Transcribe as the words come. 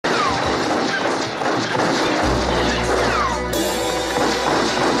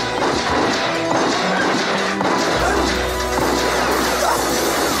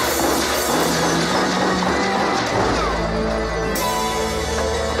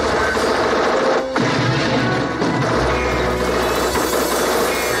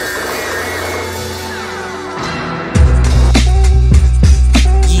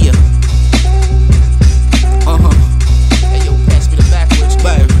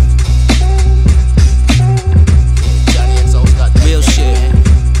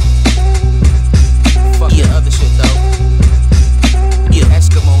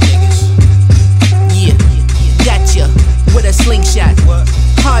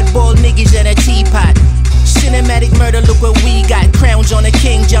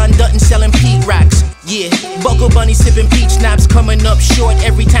bunny sipping peach schnapps, coming up short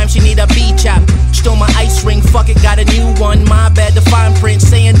every time she need a beat chop. Stole my ice ring, fuck it, got a new one. My bad, the fine print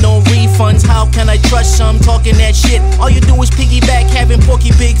saying no refunds. How can I trust some talking that shit? All you do is piggyback, having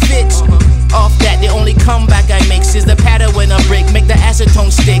porky big fits. Off that, the only comeback I mix is the pattern when a brick. Make the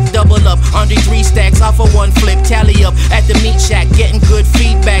acetone stick, double up, under 3 stacks, off of 1 flip. Tally up at the meat shack, getting good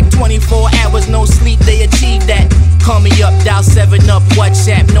feedback. 24 hours, no sleep, they achieve that. Call me up, dial 7 up,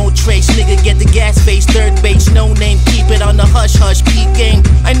 WhatsApp, no trace. Nigga, get the gas face, third base, no name. Keep it on the hush hush, peak game.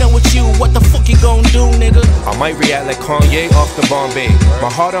 I know it's you, what the fuck you gon' do, nigga? I might react like Kanye off the Bombay. My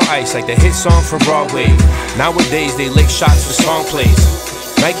heart on ice like the hit song from Broadway. Nowadays they lick shots for song plays.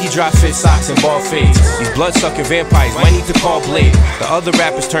 Nike drop fit socks and ball fades. These blood-sucking vampires might need to call Blade. The other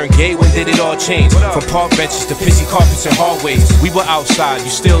rappers turned gay, when did it all change? From park benches to pissy carpets and hallways. We were outside,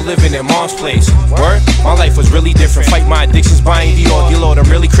 you still living in mom's place. Word? My life was really different. Fight my addictions, buying Dior, Lord, I'm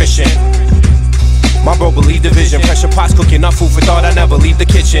really Christian. My bro believe the vision. Pressure pots cooking up food for thought, I never leave the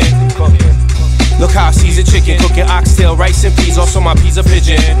kitchen. Look how I season chicken, cooking oxtail, rice and peas, also my peas a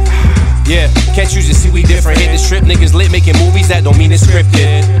pigeon. Yeah, can't choose to see we different. Hit the strip, niggas lit making movies that don't mean it's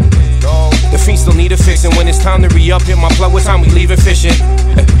scripted. The fiends still need a fixin'. When it's time to re-up, hit my plug, what time we leaving fishing?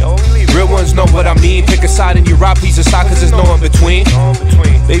 Real ones know what I mean. Pick a side and you rob, piece of side, cause there's no in between.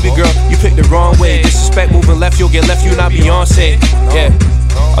 Baby girl, you picked the wrong way. Disrespect moving left, you'll get left, you not Beyonce. Yeah.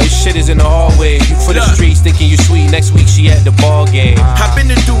 All your shit is in the hallway. You for the streets thinking you sweet. Next week she at the ball game. Hop in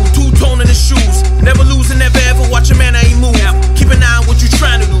the dude, 2-tone in the shoes. Never losing, never ever watch a man I ain't move. Keep an eye on what you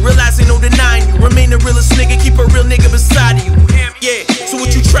trying to do. Realize ain't no denying you. Remain the realest nigga, keep a real nigga beside you. Yeah, so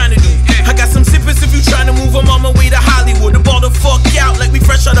what you trying to do? I got some zippers if you trying to move. I'm on my way to Hollywood. The ball the fuck out like we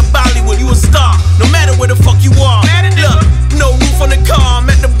fresh out of Bollywood. You a star, no matter where the fuck you are. Look, no roof on the car, I'm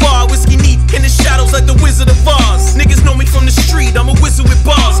at the bar. Whiskey neat in the shadows like the Wizard of Oz. Niggas know me from the street, I'm a wizard with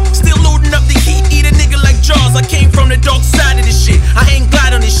bars. Still loading up the heat, eat a nigga like Jaws. I came from the dark side of this shit. I ain't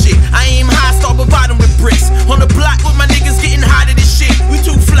glide on this shit. I aim high, start providing with bricks. On the block with my niggas getting hot of this shit. We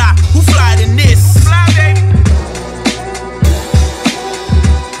too fly, who fly than this? Fly, baby.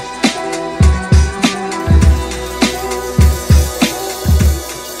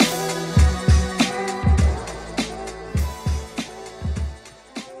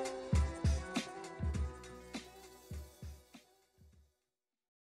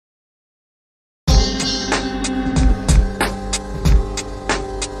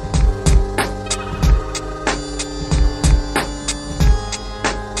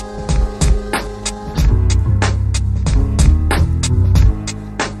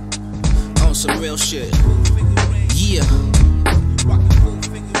 Some real shit. Yeah.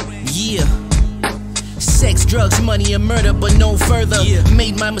 Yeah. Sex, drugs, money, and murder, but no further.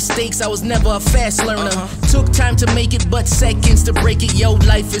 Made my mistakes, I was never a fast learner. Took time to make it, but seconds to break it. Yo,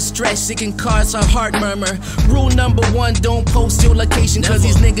 life is stress, it can cause a heart murmur. Rule number 1, don't post your location, cause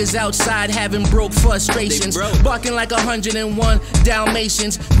these niggas outside having broke frustrations. Barking like 101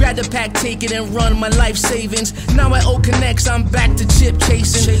 Dalmatians. Grab the pack, take it, and run my life savings. Now I owe connects, I'm back to chip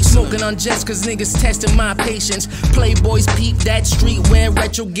chasing. Smoking on jets, cause niggas testing my patience. Playboys peep that street wear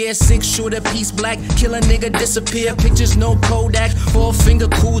retro gear. 6-shooter piece black, kill a nigga disappear. Pictures no Kodak. 4-finger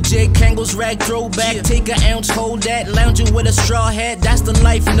cool J, Kangles rag throwback. Take an ounce, hold that. Lounging with a straw hat, that's the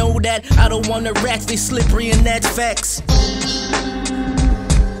life, know that. I don't want the rats, they slippery and that's facts.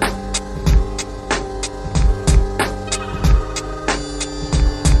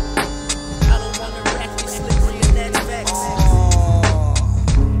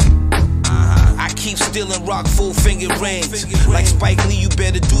 Stealing rock, 4-finger rings. Like Spike Lee, you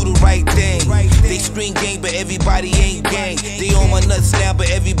better do the right thing. They scream gang, but everybody ain't gang. They on my nuts now, but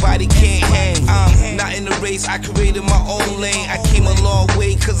everybody can't hang. I'm not in the race, I created my own lane. I came a long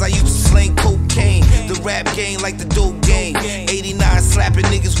way, cause I used to slang cocaine. The rap game like the dope game. 89 slapping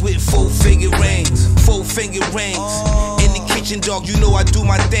niggas with 4-finger rings. 4-finger rings. In the kitchen, dog, you know I do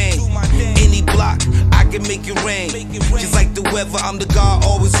my thing. Any block, I can make it rain. Just like the weather, I'm the God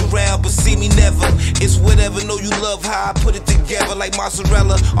always around, but see me never. It's whatever, know you love how I put it together like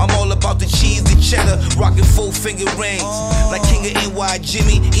mozzarella. I'm all about the cheese, the cheddar, rocking 4-finger rings. Like King of NY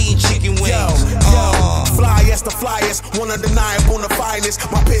Jimmy, eating chicken wings. Fly as the flyers, one undeniable, the finest.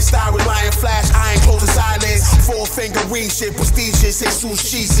 My pit style with lion flash, I ain't close the silence. 4-finger ring shit, prestigious, Jesus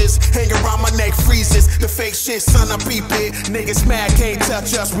cheeses. Hang around my neck freezes, the fake shit, son, I peep it. Niggas mad, can't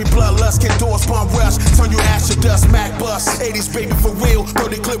touch us, we bloodlust, can doors pump rush. Turn you ash to dust, Mac bust. 80s baby for real,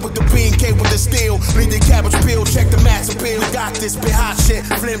 30 clip with the bean, K with the steel. Leave the cabbage peel, check the max appeal. We got this, bit hot shit,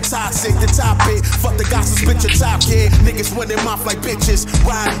 flim toxic, the top it. Fuck the gossip, spit your top kid. Niggas run their mouth like bitches.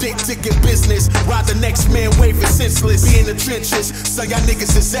 Ride dick, ticket business. Ride the next man, waving senseless. Be in the trenches, so y'all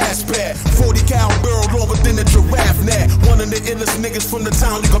niggas is ass bad. 40 cal barrel longer than the Giraffe Nat, one of the illest niggas from the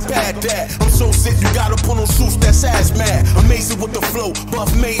town, you can bad that. I'm so sick, you gotta put on suits that's hazmat. Amazing with the flow,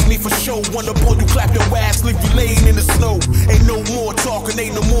 Buff made me for show. Wonder boy, you clap your ass, leave you laying in the snow. Ain't no more talking,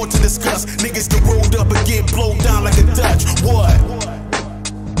 ain't no more to discuss. Niggas get rolled up and get blowed down like a Dutch. What?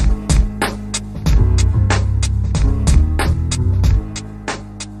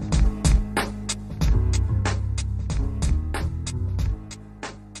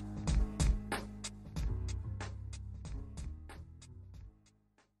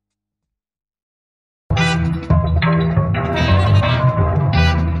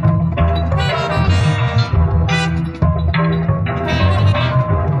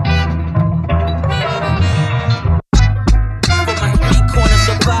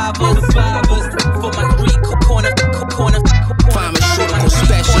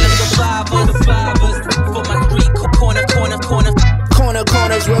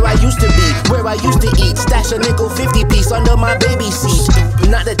 A nickel 50 piece under my baby seat.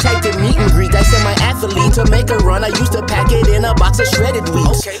 Not the type to meet and greet. I send my athlete to make a run. I used to pack it in a box of shredded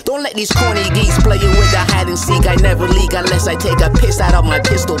wheats. Don't let these corny geese play it with the hide and seek. I never leak unless I take a piss out of my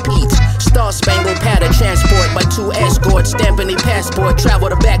pistol Pete. Star Spangled pattern transport by 2 escorts, stamping a passport. Travel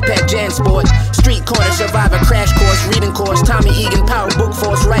to backpack Jansport. Street corner survivor crash course, reading course. Tommy Egan power book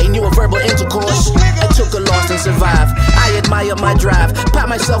force, writing you a verbal intercourse. I took a loss and survived. I admire my drive. Pat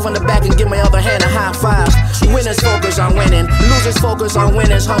myself on the back and give my other hand a high five. Winners focus on winning, losers focus on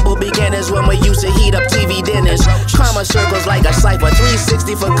winners. Humble beginners when we used to heat up TV dinners. Karma circles like a cipher.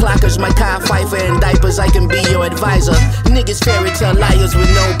 360 for clockers, my Kai Pfeiffer and diapers. I can be your advisor. Niggas fairy tale liars with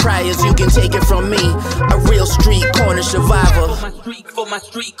no priors. You can take it from me, a real street corner survivor. For my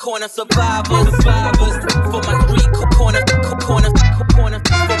street corner survivors. For my street corner. For my street corner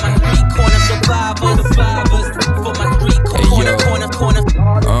survivors. For my street corner.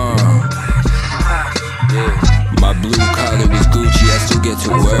 My blue collar is Gucci, I still get to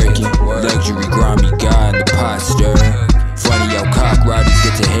work. Luxury grimy guy in the pot stir. Funny how cock riders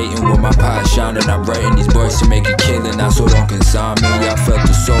get to hating when my pot shining. I'm writing these boys to make a killing, now so don't consign me. I felt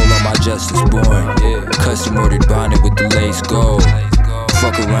the soul on my justice born. Custom ordered bonnet with the lace gold.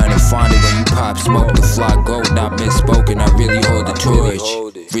 Fuck around and find it when you pop smoke. The fly gold, not misspoken, I really hold the torch.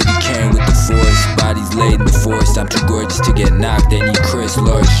 Really came with the force, bodies laid in the forest. I'm too gorgeous to get knocked, they need Chris,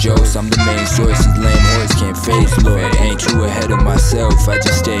 large jokes. I'm the main source, these lame horse can't face Lord. Ain't too ahead of myself, I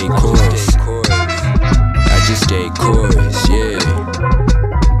just stay course. I just stay course, yeah.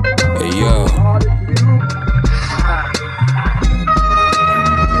 Hey yo.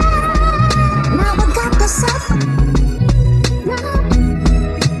 Now I got the stuff.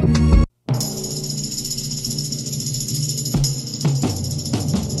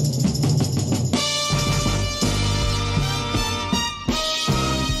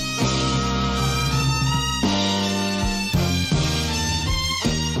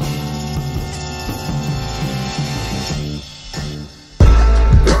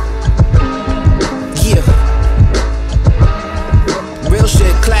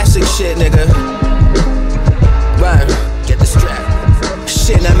 Shit, nigga. Right, get the strap.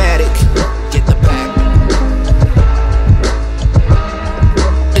 Cinematic, get the pack.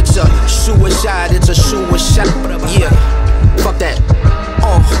 It's a suicide, it's a suicide. Yeah, fuck that.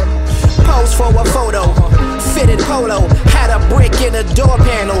 Pose for a photo. Fitted polo, had a brick in a door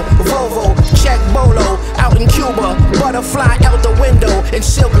panel. Volvo, check bolo, out in Cuba. Butterfly out the window in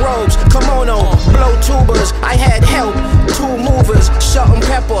silk robes. Kimono, blow tubers. I had help, 2 movers, salt and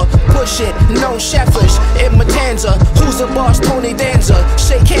pepper. Push it, no chefers. In Matanza, who's the boss? Tony Danza.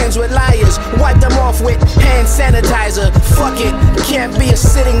 Shake hands with liars, wipe them off with hand sanitizer. Fuck it, can't be a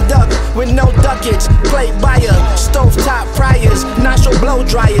sitting duck with no ducats. Plate buyer, stovetop priors, nostril blow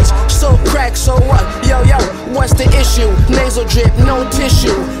dryers. So crack, so what? Yo, what's the issue? Nasal drip, no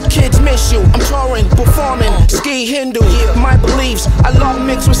tissue. Kids miss you. I'm touring, performing, ski Hindu. My beliefs, I love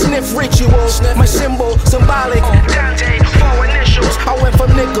mixed with sniff rituals. My symbol, symbolic. Dante, 4 initials. I went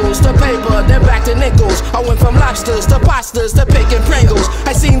from nickels to paper, then back to nickels. I went from lobsters to pastas to picking Pringles.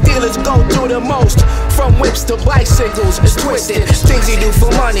 I seen dealers go through the most, from whips to bicycles. It's twisted, things you do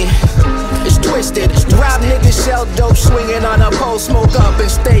for money. It's twisted. Rob niggas, sell dope, swinging on a pole, smoke up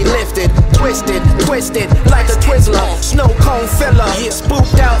and stay lifted. Twisted, like a Twizzler. Snow cone filler,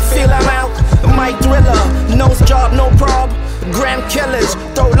 spooked out, feel I'm out. Mike Thriller, nose job, no prob. Gram killers,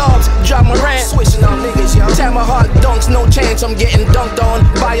 throw logs, drop my rant. Switching on niggas, yo. Tell my heart dunks, no chance I'm getting dunked on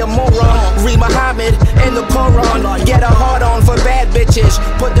by a moron. Read Muhammad in the Quran. Get a hard on for bad bitches.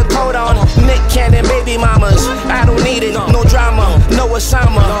 Put the coat on. Nick Cannon, baby mamas. I don't need it, no drama, no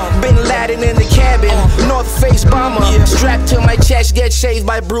Osama. Bin Laden in the cabin, North Face bomber. Strapped to my chest, get shaved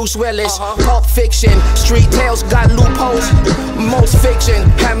by Bruce Willis. Pulp Fiction, street tales got loopholes. Most fiction,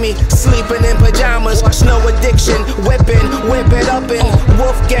 had me sleeping in pajamas. Snow addiction, whipping, whip it up in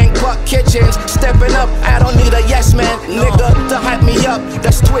Wolfgang Buck kitchens. Stepping up, I don't need a yes man, nigga, to hype me up.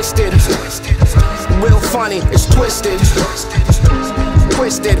 That's twisted. Real funny, it's twisted.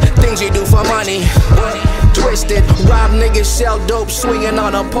 Twisted, things you do for money. Twisted, rob niggas, sell dope, swinging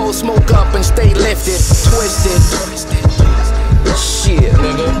on a pole, smoke up and stay lifted. Twisted. Shit,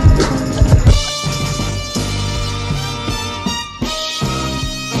 nigga.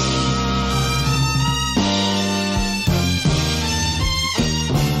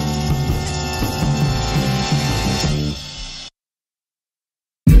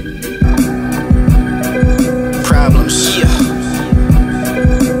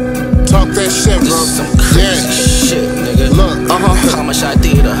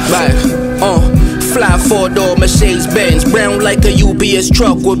 Fly four-door Mercedes-Benz, brown like a UPS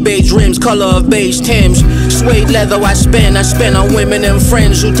truck with beige rims, color of beige Timbs. Suede leather I spend on women and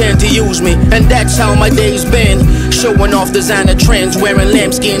friends who tend to use me, and that's how my day's been. Showing off designer trends, wearing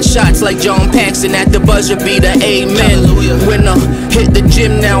lambskin shots like John Paxson at the buzzer beater, amen. When I hit the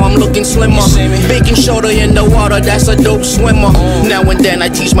gym now I'm looking slimmer. Baking soda in the water, that's a dope swimmer. Now and then I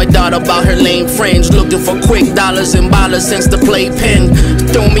teach my daughter about her lame friends, looking for quick dollars and ballers since the playpen.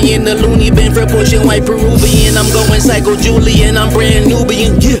 Throw me in the loony bin for pushing white Peruvian. I'm going psycho Julian, I'm brand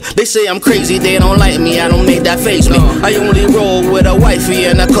Nubian. Yeah, they say I'm crazy, they don't like me, I don't make that face me. I only roll with a wifey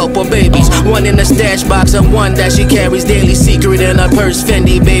and a couple babies. One in the stash box and one that she carries daily. Secret in her purse,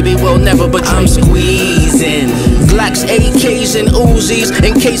 Fendi, baby will never betray me. I'm squeezing Glocks, AKs and Uzis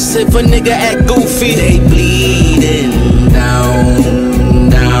in case if a nigga act goofy. They bleeding down,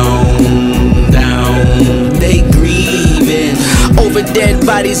 down, down. They grieving over dead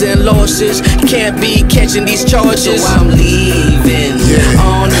bodies and losses. Can't be catching these charges, so I'm leaving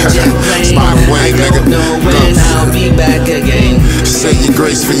on a jet plane. I don't know when I'll be back again. Say your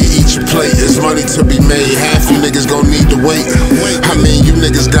grace for you eat your plate. There's money to be made. Half you niggas gon' need to wait. I mean, you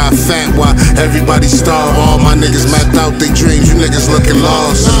niggas got fat while everybody starve. All my niggas mapped out their dreams. You niggas looking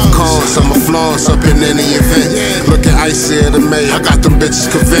lost. Of course, I'm a floss up in any event. Look at Icy the May. I got them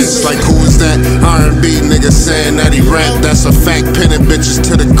bitches convinced. Like, who is that R&B nigga saying that he rap? That's a fact. Pinning bitches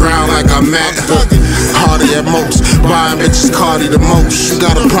to the ground like I'm at. Hardy at most. Buying bitches Cardi the most. You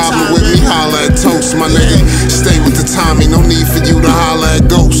got a problem with me? Holla at Toast, my nigga. Stay with the Tommy. No need for you to holla at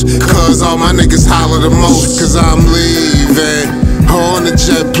Ghost. Cause all my niggas holler the most. Cause I'm leaving on the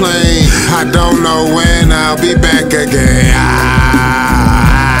jet plane. I don't know when I'll be back again.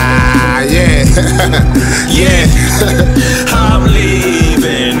 Yeah. Yeah. I'm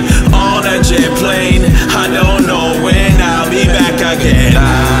leaving on a jet plane. I don't know when I'll be back again.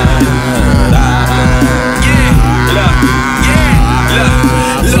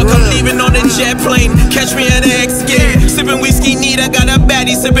 Look, I'm leaving on a jet plane. Catch me at X game. Sipping whiskey neat, I got a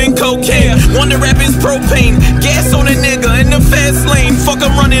baddie sipping cocaine. Wanna rap is propane. Gas on a nigga in the fast lane. Fuck,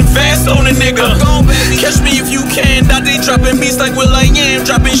 I'm running fast on a nigga. Catch me if you can. Dottie dropping beats like Will I Am.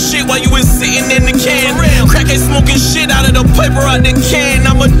 Dropping shit while you was sitting in the can. Crackhead smoking shit out of the paper out the can.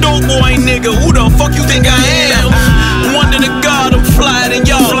 I'm a dope boy nigga. Who the fuck you think I am? Wonder to God, I'm flyer than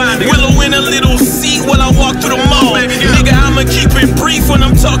y'all. Willow in a little seat when I walk through the mall. Nigga, I'ma keep it brief when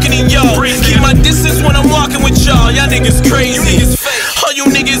I'm talking to y'all. Keep my distance when I'm walking with y'all. Y'all niggas crazy. All you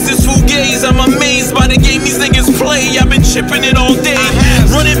niggas is fugazi. I'm amazed by the game these niggas play. I've been chipping it all day.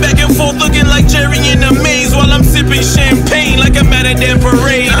 Running back and forth looking like Jerry in a maze while I'm sipping champagne like I'm at a damn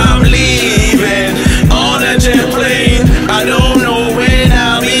parade. I'm leaving on a jet plane. I don't know when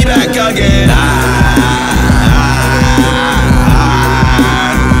I'll be back again.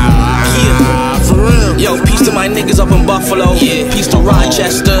 Yo, peace to my niggas up in Buffalo. Peace to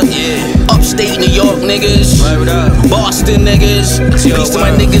Rochester. Upstate New York niggas. Boston niggas. Peace to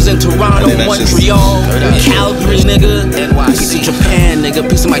my niggas in Toronto, Montreal, Calgary nigga. Peace to Japan nigga.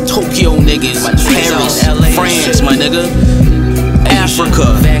 Peace to my Tokyo niggas. Paris, France, my nigga.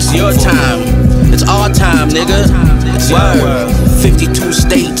 Africa, it's your time. It's our time, nigga. Word. 52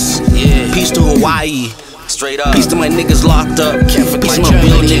 states. Peace to Hawaii. Straight up. Peace to my niggas locked up. Peace to my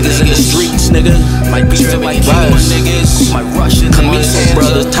real niggas in the streets, nigga. Peace to my Cuban niggas, my Russian Commisso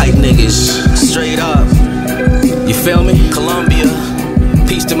brothers, tight niggas. Straight up. You feel me? Colombia.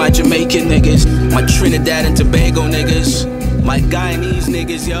 Peace to my Jamaican niggas, my Trinidad and Tobago niggas. My Guyanese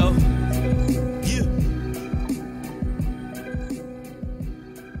niggas, yo.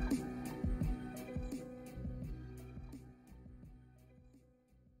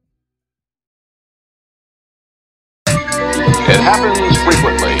 It happens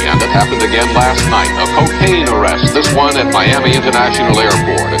frequently, and it happened again last night. A cocaine arrest, this one at Miami International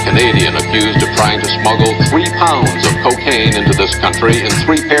Airport. A Canadian accused of trying to smuggle 3 pounds of cocaine into this country in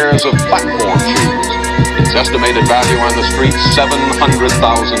 3 pairs of platform shoes. Its estimated value on the street,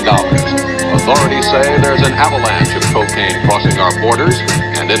 $700,000. Authorities say there's an avalanche of cocaine crossing our borders,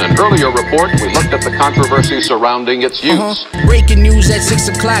 and in an earlier report, we looked at the controversy surrounding its use. Breaking news at 6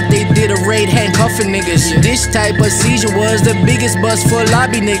 o'clock, they did a raid handcuffing niggas. This type of seizure was the biggest bust for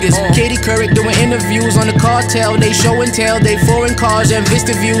lobby niggas. Katie Couric doing interviews on the cartel. They show and tell, they foreign cars and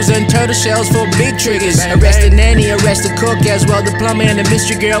Vista views and turtle shells for big triggers. Arrested nanny, arrested cook, as well the plumber and the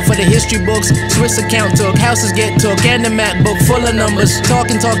mystery girl for the history books. Swiss account took, houses get took, and the map book full of numbers.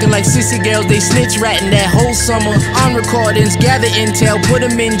 Talking like sissy girls, they snitch ratting that whole summer. On recordings, gather intel, put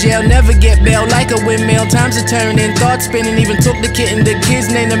them in jail, never get bail. Like a windmill, times are turning, thoughts spinning. Even took the kitten, the kids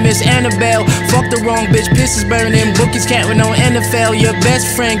named her Miss Annabelle. Fuck the wrong bitch, pisses burning, bookies counting on NFL. Your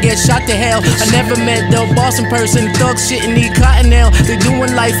best friend gets shot to hell. I never met the boss in person, thug shit and need cotton nail. They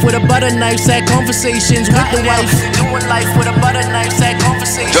doing life with a butter knife, sad conversations with the wife. They doing life with a butter knife, sad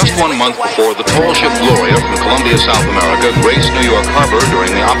conversations. Just 1 month before the tall ship Gloria from Columbia, South America, graced New York Harbor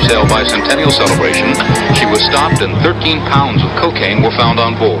during the Opsail Bicentennial celebration, she was stopped and 13 pounds of cocaine were found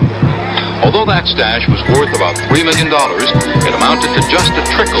on board. Although that stash was worth about $3 million, it amounted to just a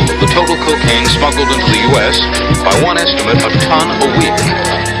trickle of the total cocaine smuggled into the U.S., by one estimate, a ton a week.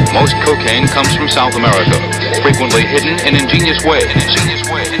 Most cocaine comes from South America, frequently hidden in ingenious ways.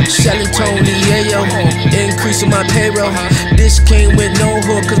 Selling Tony, yeah, yo, increasing my payroll. This came with no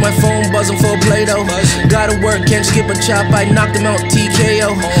hook, cause my phone buzzing for Play-Doh. Gotta work, can't skip a chop, I knocked him out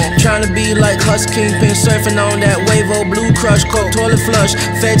TKO. Trying to be like Huss Kingpin, surfing on that Wavo, Blue Crush, Coke, toilet flush.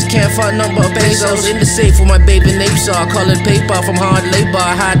 Feds can't find number of pesos in the safe for my baby nape saw. Call it paper from hard labor,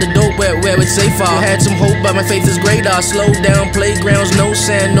 I hide the dope where it's safer. Had some hope, but my faith is greater. Slow down, playgrounds, no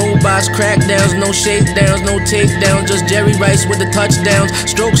sand, no box, crackdowns, no shakedowns, no takedowns, just Jerry Rice with the touchdowns.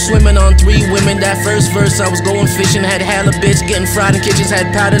 Stroke swimming on 3 women. That first verse I was going fishing, had halibut's getting fried in kitchens,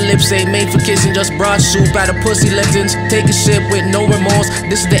 had powdered lips, ain't made for kissing, just broth soup out of pussy leptins. Take a sip with no remorse.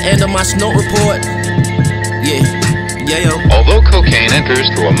 This is the end of my Snort Report. Yeah, yo. Although cocaine enters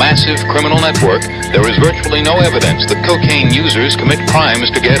through a massive criminal network, there is virtually no evidence that cocaine users commit crimes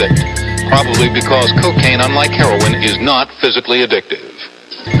to get it. Probably because cocaine, unlike heroin, is not physically addictive.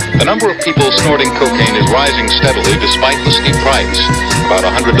 The number of people snorting cocaine is rising steadily despite the steep price. About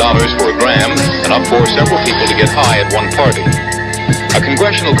 $100 for a gram, enough for several people to get high at one party. A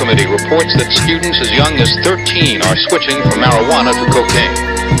congressional committee reports that students as young as 13 are switching from marijuana to cocaine.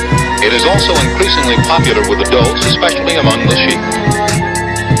 It is also increasingly popular with adults, especially among the sheep.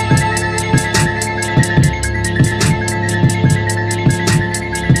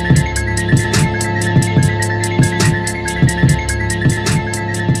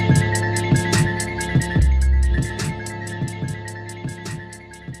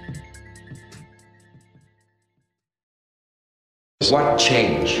 What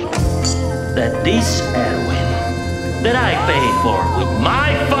change? That this heroin that I paid for with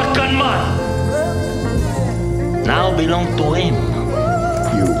my fucking money now belong to him.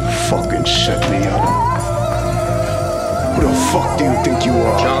 You fucking set me up. Who the fuck do you think you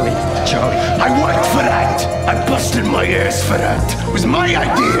are? Charlie. I worked for that. I busted my ass for that. It was my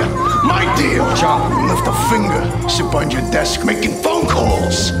idea. My deal. Charlie. You lift a finger, sit behind your desk making phone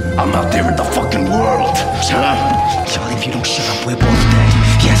calls. I'm out there in the fucking world. Charlie, if you don't shut up, we're both dead.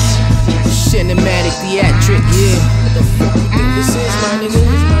 Yes. Cinematic, theatric, yeah. What the fuck you think this is, my nigga?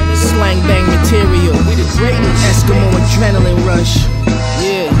 Slang bang material. We the greatest. Eskimo adrenaline rush.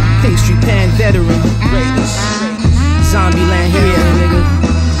 Yeah. Pastry pan veteran. Greatest. Zombie land here, nigga.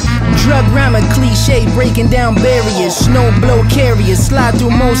 Drug rhyming cliche, breaking down barriers. Snow blow carriers, slide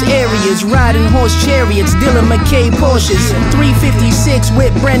through most areas. Riding horse chariots, Dylan McKay Porsches. 356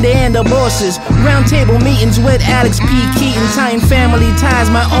 with Brenda and the bosses. Round table meetings with Alex P. Keaton. Tying family ties,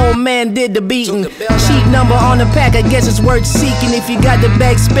 my old man did the beating. Cheap number on the pack, I guess it's worth seeking. If you got the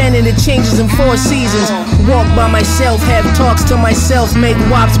bag spending, it changes in 4 seasons. Walk by myself, have talks to myself. Make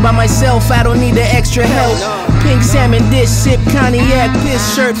wops by myself, I don't need the extra help. Pink salmon dish, sip cognac, piss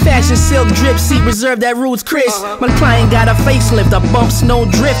shirt, fashion fashion silk drip seat reserved that Roots Chris. My client got a facelift, a bump snow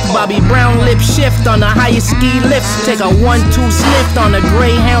drift. Bobby Brown lip shift on the highest ski lift. Take a 1-2 sniff on a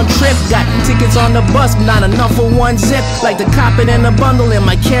Greyhound trip. Got tickets on the bus, not enough for one zip. Like the cop it in a bundle in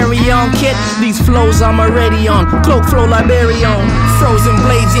my carry-on kit. These flows I'm already on. Cloak flow Liberian. Frozen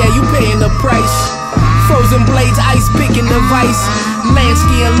blades, yeah, you paying the price. Frozen blades, ice picking the vice.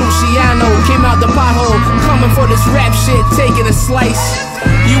 Lansky and Luciano came out the pothole, coming for this rap shit, taking a slice.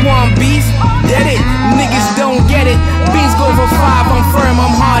 You want beef? Get it. Niggas don't get it. Beans go for 5, I'm firm,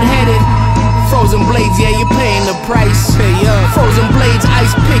 I'm hard-headed. Frozen blades, yeah, you paying the price. Frozen blades,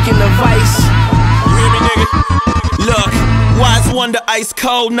 ice picking the vice. You hear me, nigga? Look, Wyze Wonda, ice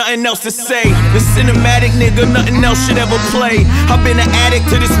cold, nothing else to say. The cinematic nigga, nothing else should ever play. I've been an addict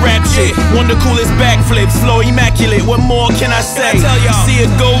to this rap shit. One of the coolest backflips, flow immaculate. What more can I say? See,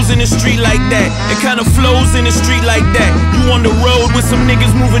 it goes in the street like that. It kinda flows in the street like that. You on the road with some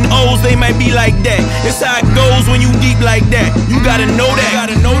niggas moving O's, they might be like that. It's how it goes when you deep like that. You gotta know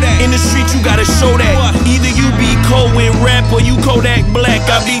that. In the street, you gotta show that. Either you be cold with rap or you Kodak Black.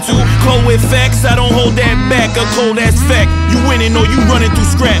 I be too cold with facts, I don't hold that back. A cold ass fact. You winning or you running through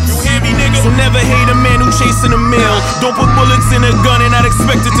scraps. You hear me, nigga? So never hate a man who chasing a mill. Don't put bullets in a gun and not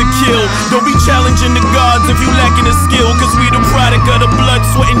expect it to kill. Don't be challenging the gods if you lacking the skill. Cause we the product of the blood,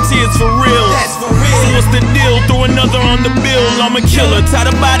 sweat and tears for real. That's for real. So what's the deal? Throw another on the bill. I'm a killer. Tie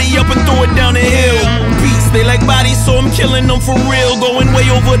the body up and throw it down the hill. Beats, they like bodies, so I'm killing them for real. Going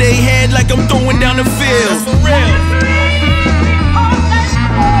way over their head like I'm throwing down the field. That's for real.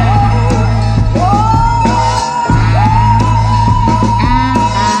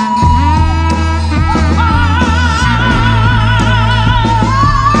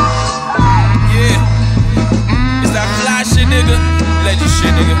 Legend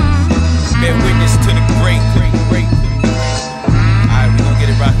shit, nigga. Bear witness to the great. Alright, we gon' get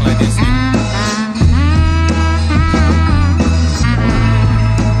it rockin' like this, nigga.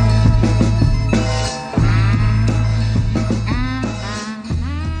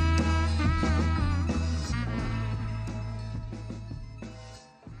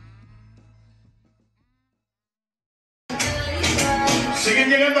 Siguen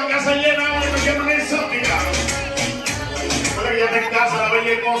llegando a casa llena, ahora me llaman exótica. Ya te casa la bella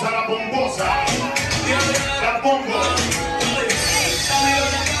hermosa, la pomposa, la pongo.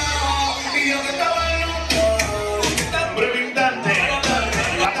 Brevitante.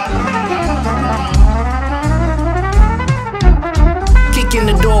 In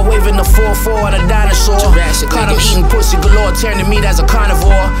the door, waving the 4-4 on a dinosaur. Caught him eating pussy galore, tearing the meat as a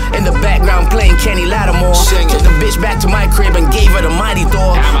carnivore. In the background, playing Kenny Lattimore. Took the bitch back to my crib and gave her the mighty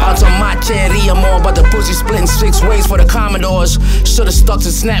Thor. Out to my cherry more, but the pussy splitting 6 ways for the Commodores. Should've stuck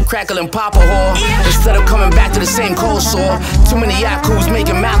to Snap, Crackle, and Papa whore instead of coming back to the same cold sore. Too many yakus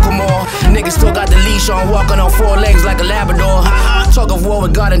making Macklemore. Niggas still got the leash on, walking on 4 legs like a Labrador. Talk of war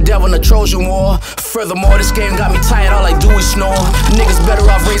with God and devil in the Trojan War. Furthermore, this game got me tired, all I do is snore. Niggas better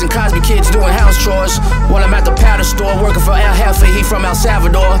off raising Cosby kids doing house chores while I'm at the powder store working for El Jefe, he from El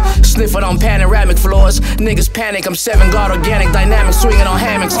Salvador. Sniffing on panoramic floors. Niggas panic, I'm 7 guard organic dynamic, swinging on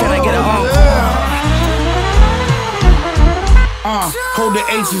hammocks. Can I get an encore? Hold the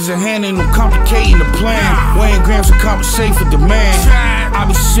H's in hand, ain't no complicating the plan. Weighing grams to compensate for demand. I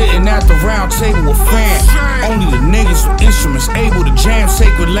be sitting at the round table with fans. Only the niggas with instruments able to jam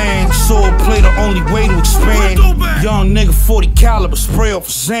sacred land. Sword play the only way to expand. Young nigga 40 caliber, spray off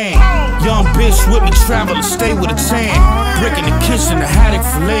a Zan. Young bitch with me, traveler, stay with a tan. Brick in the kitchen, the haddock,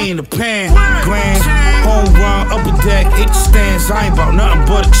 filet in the pan. Grand, home run, upper deck, 8 stands. I ain't about nothing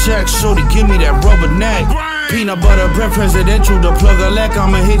but a check. Shorty, give me that rubber neck. Peanut butter bread presidential, the plug a leck,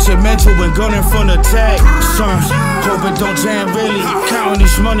 I'ma hit your mental and gunning from the tag. Son, hope it don't jam really. Counting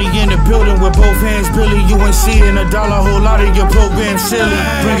this money in the building with both hands, Billy. You ain't seeing a dollar, whole lot of your program silly.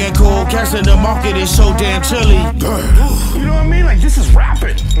 Bringing cold cash to the market is so damn chilly. You know what I mean? Like, this is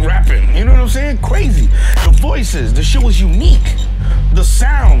rapping. You know what I'm saying? Crazy. The voices, the shit was unique. The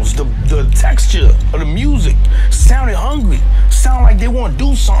sounds, the texture of the music sounded hungry. Sound like they want to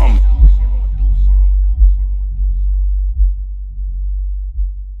do something.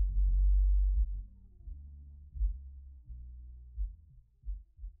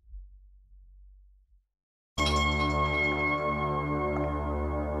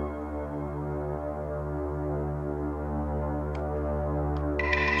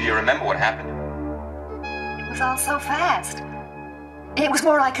 Do you remember what happened? It was all so fast. It was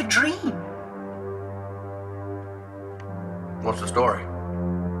more like a dream. What's the story?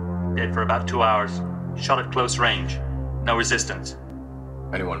 Dead for about 2 hours. Shot at close range. No resistance.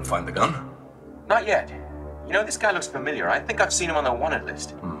 Anyone find the gun? Not yet. You know, this guy looks familiar. I think I've seen him on the wanted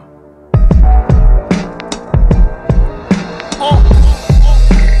list.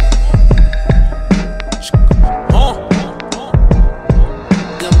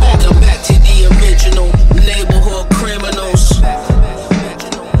 Back to the original neighborhood criminals.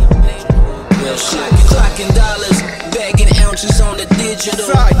 Real shit. Clocking dollars, bagging ounces on the digital.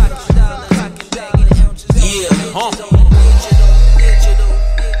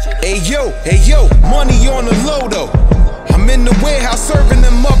 Hey yo, money on the low though. I'm in the warehouse serving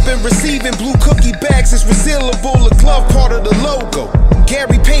them up and receiving blue cookie bags. It's resealable, the glove part of the logo.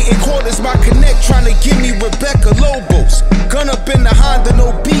 Gary painting quarters, my connect trying to give me Rebecca Lobos. Gun up in the Honda,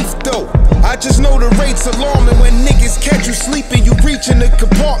 no beef though. I just know the rate's alarming. When niggas catch you sleeping, you reach in the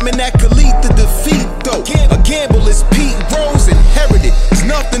compartment that could lead to defeat though. A gamble is Pete Rose inherited. It's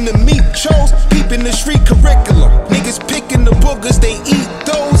nothing to meet chose. Peeping the street curriculum. Niggas picking the boogers, they eat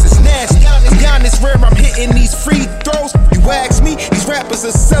those. It's nasty. I'm honest rare, I'm hitting these free throws. You ask me, these rappers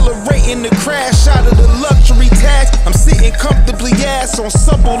accelerating the crash out of the luxury tax. I'm sitting comfortably ass on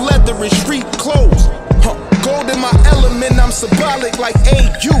supple leather and street clothes. Gold in my element, I'm symbolic like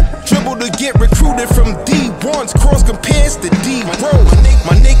AU. Dribble to get recruited from D1s, cross compares to D-Road.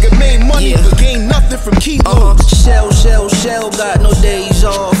 My nigga made money, but gained nothing from kilos. Shell, got no days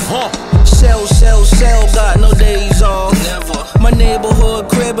off. Sell, got no days off. My neighborhood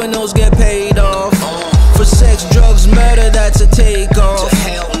criminals get paid off. For sex, drugs, murder, that's a takeoff.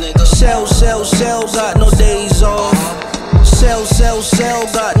 Sell, got no days off. Sell,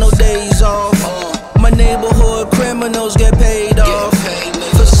 got no days off. My neighborhood criminals get paid off.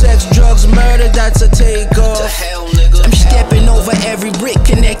 For sex, drugs, murder, that's a takeoff. I'm stepping over every brick,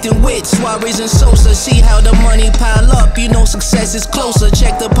 connecting with Suarez and Sosa. See how the money pile up, you know success is closer.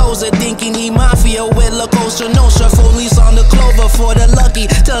 Check the poser, thinking he mafia with La Costa Nostra. Police on the clover for the lucky,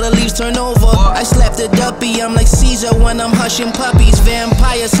 till the leaves turn over. I slapped a duppy, I'm like Caesar when I'm hushing puppies.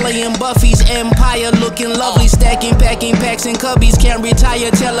 Vampire slaying Buffy's empire, looking lovely. Stacking, packing packs and cubbies. Can't retire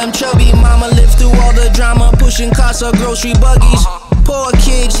till I'm chubby. Mama lived through all the drama, pushing cars or grocery buggies. Poor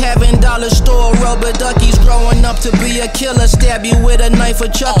kids having dollar store rubber duckies. Growing up to be a killer, stab you with a knife or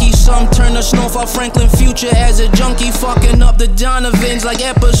Chucky. Some turn to snow for Franklin Future as a junkie. Fucking up the Donovans like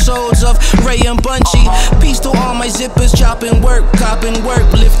episodes of Ray and Bunchy. Peace to all my zippers, chopping work, copping work.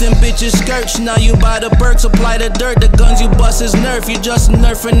 Lifting bitches' skirts, now you buy the Berks. Apply the dirt, the guns you bust is Nerf. You just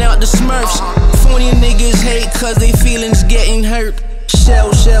nerfing out the Smurfs. Phony niggas hate cause they feelings getting hurt.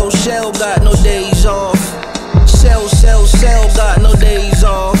 Shell, got no days off. Sell, got no days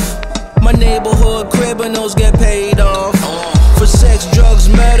off. My neighborhood criminals get paid off. For sex, drugs,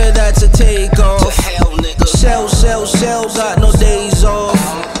 murder, that's a takeoff. Sell, got no days off.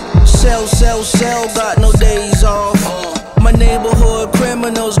 Sell, got no days off. My neighborhood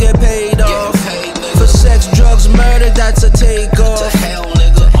criminals get paid off. For sex, drugs, murder, that's a takeoff.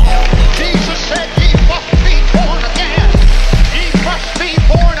 Jesus said ye must be born again. Ye must be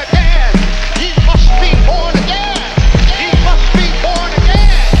born again. Ye must be born again.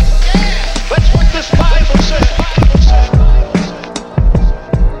 That's what this Bible says.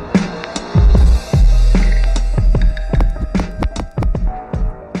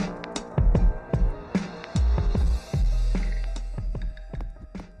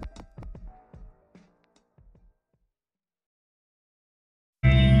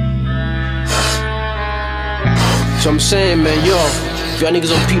 So I'm saying, man, yo, if y'all niggas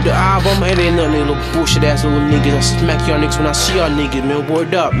don't peep the album, it ain't nothing, little bullshit ass little niggas. I smack y'all niggas when I see y'all niggas, man.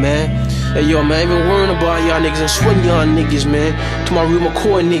 Word up, man. Hey, yo, man, I ain't been worrying about y'all niggas and sweating y'all niggas, man. To my real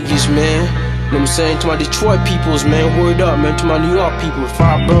McCoy niggas, man. You know what I'm saying? To my Detroit peoples, man. Word up, man. To my New York people,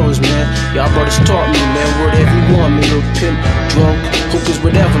 5 boroughs, man. Y'all brothers taught me, man. Word everyone, man. Little pimp, drunk, hookers,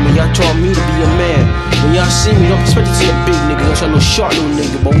 whatever, man. Y'all taught me to be a man. When y'all see me, don't expect to see a big nigga. Don't see a little short little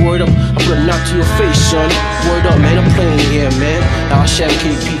nigga. But word up, I'm gonna knock to your face, son. Word up, man. I'm playing here, man. Y'all Shaq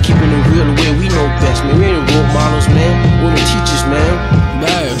KP keeping it real the way we know best, man. We ain't role models, man. We're the teachers, man.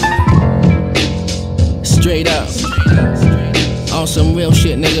 Straight up. On some real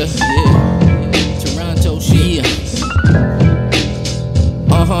shit, nigga. Yeah. Toronto shit.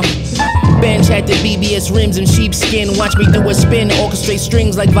 Bench at the BBS rims and sheepskin. Watch me do a spin, orchestrate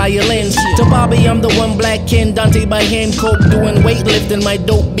strings like violins. To Bobby, I'm the one black kin. Dante by hand, coke doing weightlifting. My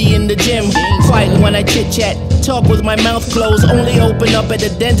dope be in the gym. Quiet when I chit chat. Talk with my mouth closed. Only open up at the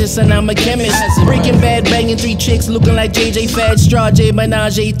dentist and I'm a chemist. Breaking bad, banging 3 chicks. Looking like JJ Fad. Straw J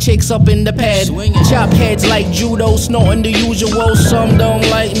Menage, chicks up in the pad. Chop heads like judo, snorting the usual. Some don't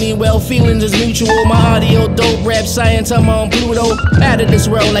like me, well feelings is mutual. My audio dope, rap science, I'm on Pluto. Out of this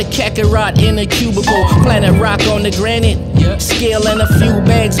world like Kakarot in a cubicle. Planet rock on the granite. Scale and a few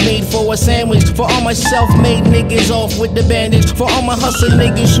bags made for a sandwich. For all my self-made niggas off with the bandage. For all my hustle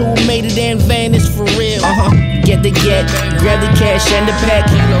niggas who made it and vanished for real. Get the get, grab the cash and the pack.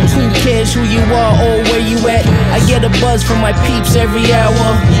 Who cares who you are or where you at? I get a buzz from my peeps every hour.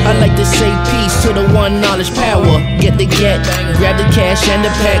 I like to say peace to the one knowledge power. Get the get, grab the cash and the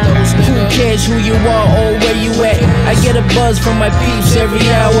pack. Who cares who you are or where you at? I get a buzz from my peeps every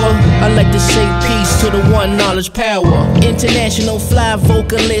hour. I like to say peace to the one knowledge power. International fly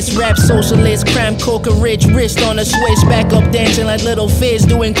vocalist, rap socialist, crime coca rich, wrist on a switch, back up dancing like little fish,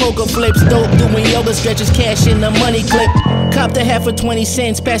 doing coca flips, dope doing yoga stretches, cash in the money clip. Copped a half for 20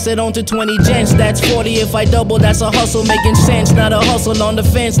 cents, pass it on to 20 gents. That's 40 if I double, that's a hustle making sense. Not a hustle on the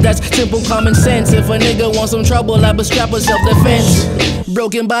fence, that's simple common sense. If a nigga wants some trouble, I bestrap a self-defense.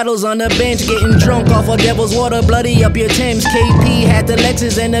 Broken bottles on the bench, getting drunk off of devil's water, bloody up your Thames. KP had the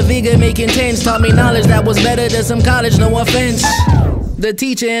Lexus and the Vega making tens. Taught me knowledge that was better than some college, no offense. The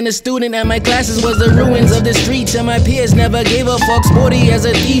teacher and the student at my classes was the ruins of the streets, and my peers never gave a fuck. Sporty as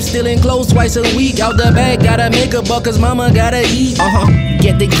a thief, stealing clothes twice a week. Out the bag, gotta make a buck cause mama gotta eat.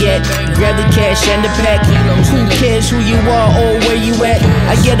 Get the get, grab the cash and the pack. Who cares who you are or where you at?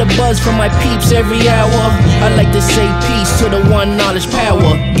 I get a buzz from my peeps every hour. I like to say peace to the one knowledge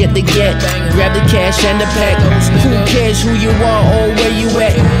power. Get the get, grab the cash and the pack. Who cares who you are or where you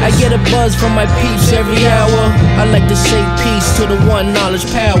at? I get a buzz from my peeps every hour. I like to say peace to the one knowledge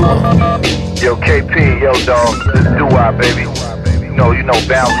power. Yo, KP, yo, dog, this is Doo-Wop, baby. You know,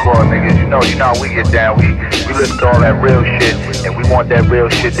 Bounce Squad niggas. You know how we get down. We listen to all that real shit, and we want that real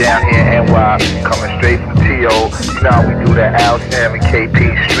shit down here in NY, coming straight from T.O. You know how we do that Al Sam and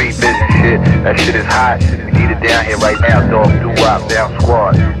KP street business shit. That shit is hot. We need it down here right now, dog. Doo-Wop, Bounce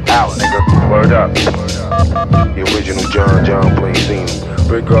Squad. Out, nigga. Word up. The original John Plain Scene.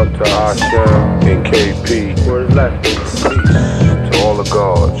 Big up to Asham and KP. Word is left, peace to all the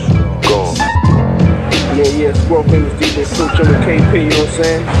gods. Gone. Yeah, Squirrel famous DJ Coach on the KP, you know what I'm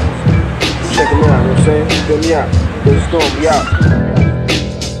saying? Check him out, you know what I'm saying? Fill me out. Let's storm, we out.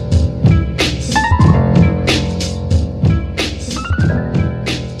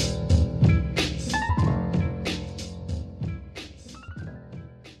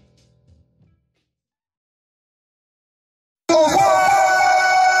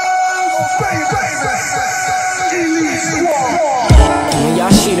 When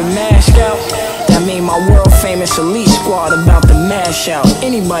y'all see the mask out, that mean my world famous elite squad about to mash out.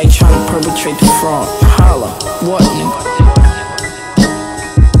 Anybody trying to perpetrate the fraud, holla. What, nigga?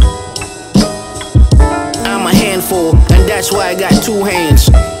 I'm a handful, and that's why I got two hands.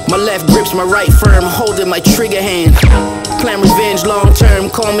 My left grips my right firm, holding my trigger hand. Plan revenge long term,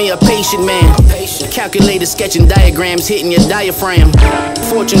 call me a patient man. Calculated sketching diagrams, hitting your diaphragm.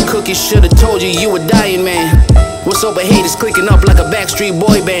 Fortune cookies should've told you you a dying man. What's up with haters clicking up like a Backstreet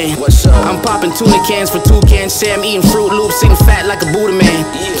Boy band? What's up? I'm popping tuna cans for Toucan Sam, eating Fruit Loops, sitting fat like a Buddha man.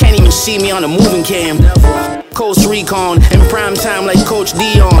 Can't even see me on a moving cam. Coast Recon, in prime time like Coach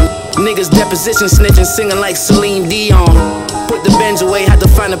Dion. Niggas deposition snitching, singing like Celine Dion. Put the Benz away, had to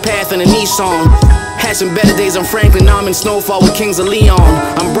find a path in a Nissan. Had some better days on Franklin, I'm in Snowfall with Kings of Leon.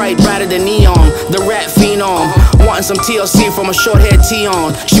 I'm brighter than neon, the rap phenom. Wanting some TLC from a short hair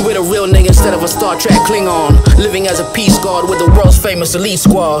T-on. She with a real nigga instead of a Star Trek Klingon. Living as a peace guard with the world's famous elite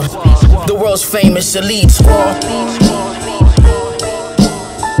squad. The world's famous elite squad.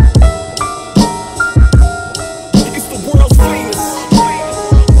 It's the world's famous.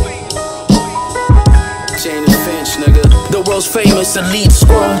 Jane and Finch, nigga. The world's famous elite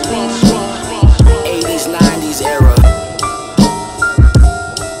squad. 80s, 90s era.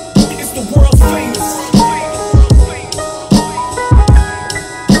 It's the world's famous.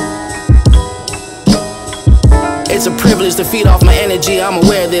 It's a privilege to feed off my energy, I'm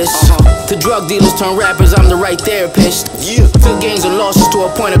aware of this. To drug dealers turn rappers, I'm the right therapist. Took gains and losses to a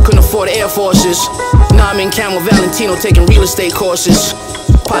point I couldn't afford Air Forces. Now I'm in Camel Valentino taking real estate courses.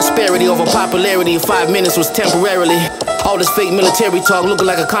 Prosperity over popularity, 5 minutes was temporarily. All this fake military talk looking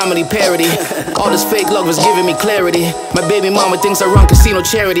like a comedy parody. All this fake love was giving me clarity. My baby mama thinks I run casino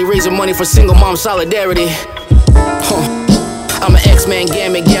charity, raising money for single mom solidarity. I'm an X-Man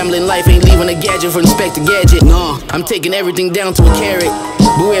gambling life, ain't leaving a gadget for Inspector Gadget. No, I'm taking everything down to a carat.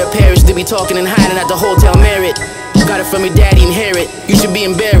 Beware Paris, they be talking and hiding at the Hotel Merit. Got it from your daddy, inherit. You should be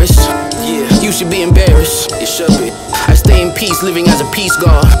embarrassed. Yeah, you should be embarrassed. It should be. I stay in peace, living as a peace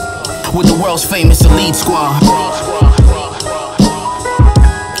guard with the world's famous elite squad.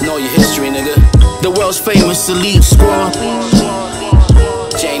 Know your history, nigga. The world's famous elite squad.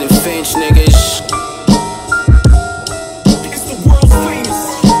 Jane and Finch, niggas. It's the world's famous.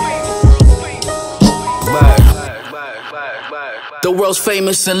 The world's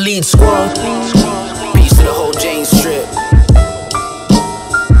famous elite squad. Peace to the whole Jane Strip.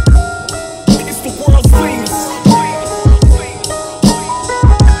 It's the world's famous.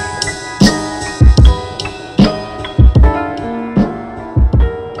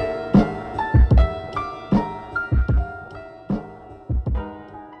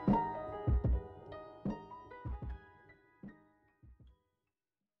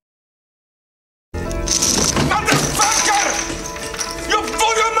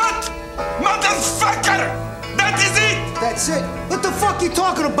 That's it. What the fuck you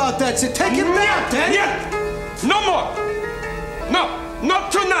talking about? That's it. Take it back, Daddy. Yeah. No more. No,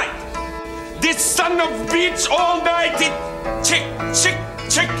 not tonight. This son of a bitch all night. Check.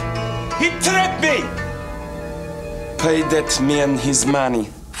 He trapped me. Pay that man his money.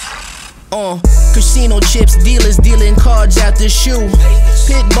 Casino chips, dealers dealing cards out the shoe.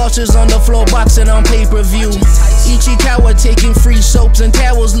 Pit bosses on the floor boxing on pay-per-view. Ichikawa taking free soaps and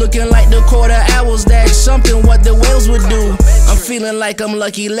towels, looking like the quarter hours. That's something what the whales would do. I'm feeling like I'm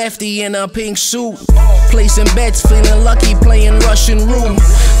Lucky Lefty in a pink suit. Placing bets, feeling lucky, playing Russian roulette.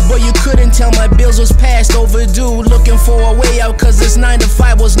 But you couldn't tell my bills was past overdue. Looking for a way out cause this 9 to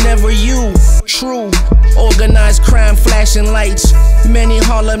 5 was never you. True, organized crime, flashing lights. Many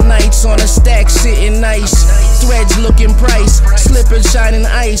Harlem nights on a stack sitting nice. Threads looking price, slippers shining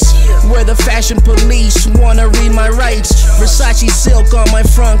ice. We're the fashion police, wanna read my rights. Versace silk on my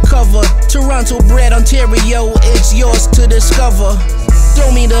front cover. Toronto bred, Ontario, it's yours to discover.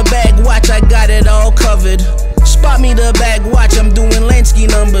 Throw me the bag, watch, I got it all covered. Spot me the bag, watch, I'm doing Lansky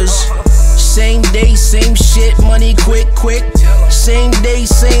numbers. Same day, same shit, money quick. Same day,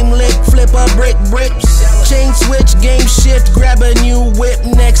 same lick, flip a brick. Chain switch, game shift, grab a new whip.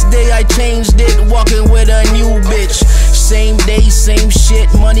 Next day I changed it, walking with a new bitch. Same day, same shit,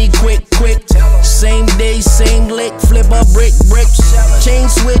 money quick. Same day, same lick, flip a brick. Chain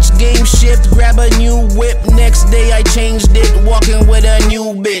switch, game shift, grab a new whip. Next day I changed it, walking with a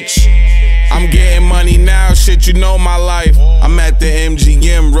new bitch. I'm getting money now, shit, you know my life. I'm at the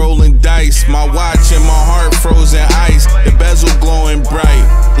MGM rolling dice. My watch and my heart frozen ice. The bezel glowing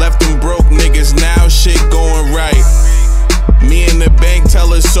bright. Left them broke niggas, now shit going right. Me and the bank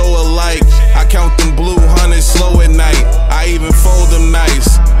tell us so alike. I count them blue hundreds slow at night. I even fold them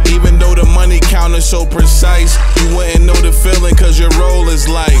nice. Even though the money counter's so precise, you wouldn't know the feeling cause your roll is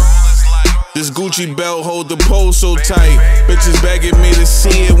light. This Gucci belt hold the pole so tight. Bitches begging me to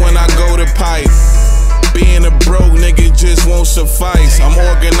see it when I go to pipe. Being a broke nigga just won't suffice. I'm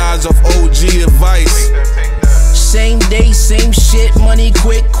organized off OG advice. Same day, same shit, money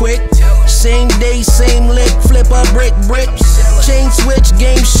quick. Same day, same lick, flip a brick. Chain switch,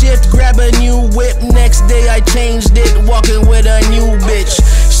 game shift, grab a new whip. Next day I changed it, walking with a new bitch.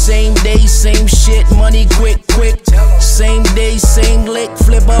 Same day, same shit, money quick. Same day, same lick,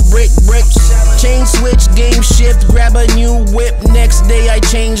 flip a brick. Chain switch, game shift, grab a new whip. Next day I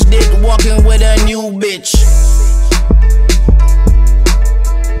changed it, walking with a new bitch.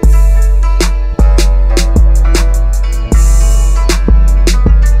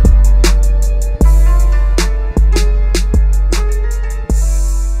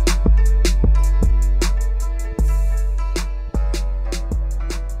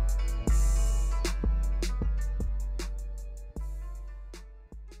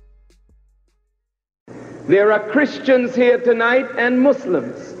 There are Christians here tonight and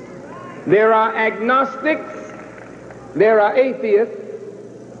Muslims. There are agnostics. There are atheists.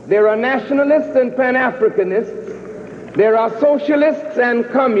 There are nationalists and Pan-Africanists. There are socialists and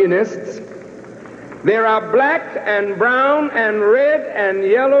communists. There are black and brown and red and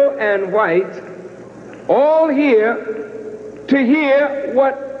yellow and white, all here to hear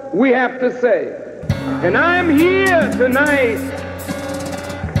what we have to say. And I'm here tonight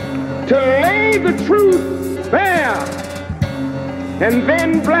to lay the truth bare. And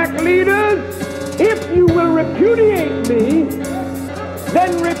then, black leaders, if you will repudiate me,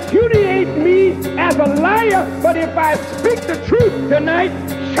 then repudiate me as a liar. But if I speak the truth tonight,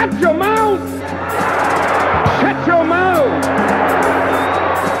 shut your mouth. Shut your mouth.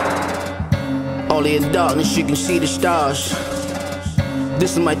 Only in darkness you can see the stars.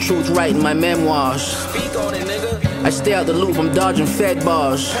 This is my truth writing my memoirs. Speak on it, nigga. I stay out the loop, I'm dodging Fed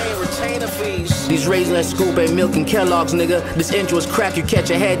bars. Paying retainer fees. These raisins that scoop ain't milk and Kellogg's, nigga. This intro is crack, you catch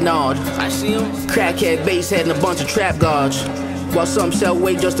a head nod. I see him. Crackhead, basshead, and a bunch of trap guards. While some sell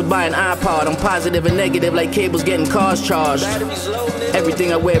weight just to buy an iPod. I'm positive and negative like cables getting cars charged. Batteries low, nigga.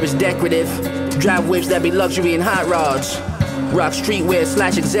 Everything I wear is decorative. Drive whips that be luxury and hot rods. Rock streetwear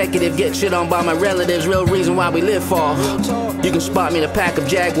 / executive. Get shit on by my relatives. Real reason why we live for. You can spot me in a pack of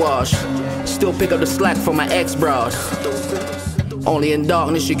Jaguars. Still pick up the slack for my ex-bras. Only in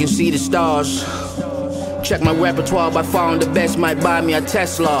darkness you can see the stars. Check my repertoire by following the best. Might buy me a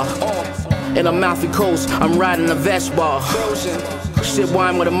Tesla. In a mouthy coast, I'm riding a Vespa. Sip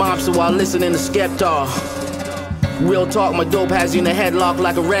wine with a mobster while listening to Skepta. Real talk, my dope has you in a headlock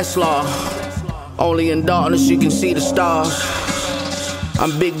like a wrestler. Only in darkness you can see the stars.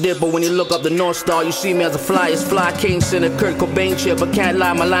 I'm Big Dipper when you look up the North Star. You see me as a fly, it's fly king, send a Kurt Cobain chip. I can't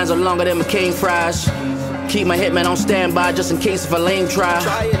lie, my lines are longer than McCain fries. keep my hitman on standby just in case if a lame try.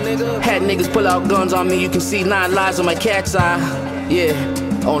 Had niggas pull out guns on me, you can see 9 lives on my cat's eye. Yeah,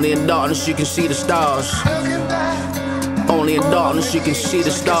 only in darkness you can see the stars. Only in darkness you can see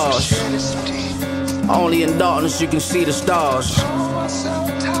the stars. Only in darkness you can see the stars.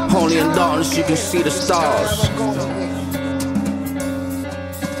 Only in darkness you can see the stars.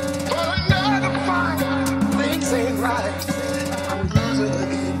 Things ain't right. I'm losing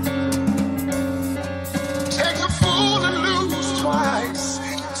again. Takes a fool to lose twice.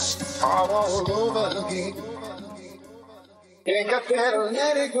 Start all over again. Ain't got that,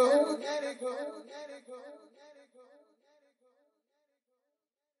 let it go.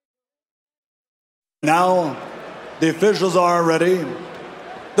 Now, the officials are ready.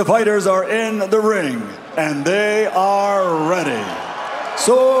 The fighters are in the ring, and they are ready.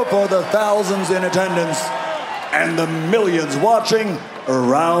 So, for the thousands in attendance and the millions watching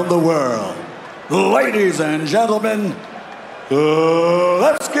around the world, ladies and gentlemen,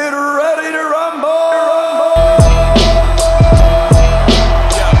 let's get ready to rumble!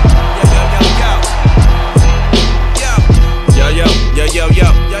 Yo.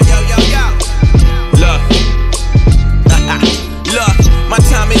 Look, my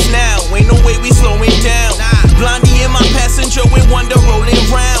time is now. Ain't no way we slowing down. Blondie in my passenger with Wonder rolling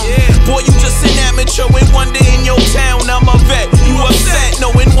round. Boy, you just an amateur with Wonder in your town. I'm a vet, you upset,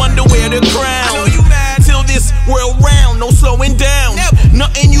 knowing Wonder wear the crown. I know you mad. Till this world round, no slowing down.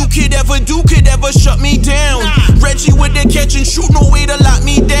 Nothing you could ever do could ever shut me down. Reggie with the catch and shoot, no way to lock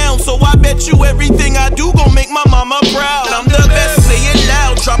me down. So I bet you everything I do gon' make my mama proud. I'm the best, say it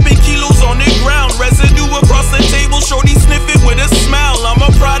loud, dropping kilos on the ground. Residue across the table, shorty sniff it with a smile. I'm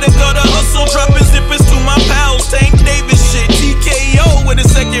a product of the hustle, dropping zippers to my pals. Tank Davis shit, TKO with a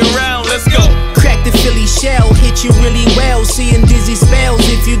second round, let's go. Crack the Philly shell, hit you really well. Seeing dizzy spells,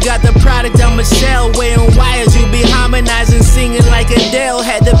 if you got the product I'ma sell. Wearing wires, you be harmonizing, singing like Adele.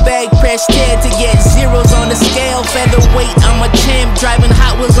 Had the bag pressed head to get zeros on the scale. Featherweight, I'm a champ, driving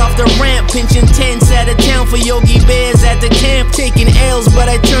Hot Wheels off the ramp. Pinching tents out of town for Yogi Bears at the camp. Taking L's, but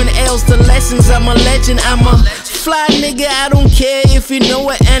I turn L's to lessons. I'm a legend, I'm a fly nigga, I don't care if you know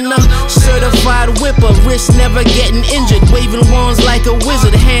it. And I'm certified whipper, wrist never getting injured. Waving wands like a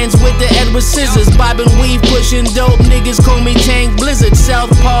wizard, hands with the Edward scissors. Bobbing weave, pushing dope, niggas call me Tank Blizzard.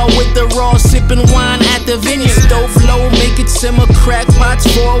 Southpaw with the raw, sipping wine at the vineyard. Stove low, make it simmer, crack pots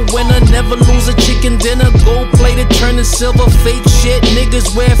for a winner. Never lose a chicken dinner, gold plated, turning silver. Fake shit, niggas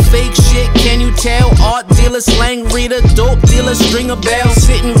wear fake shit, can you tell? Art dealer, slang reader, dope dealer, stringer bells.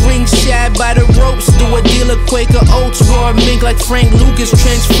 Sitting ringside by the ropes, do a dealer, Quaker Oats. Raw mink like Frank Lucas,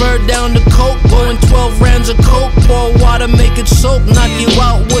 transferred down the coke. Blowing 12 rounds of coke, pour water, make it soak. Knock you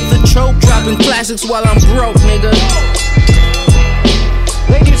out with a choke, dropping classics while I'm broke, nigga.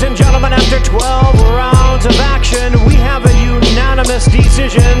 Ladies and gentlemen, after 12 rounds of action, we have a unanimous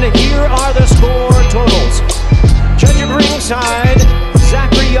decision. Here are the score totals. Judge at ringside,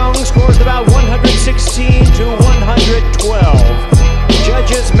 Zachary Young scores about 116 to 112.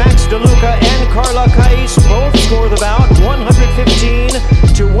 Judges Max DeLuca and Carla Kais both scored about 115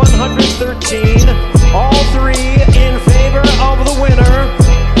 to 113. All three in favor of the winner.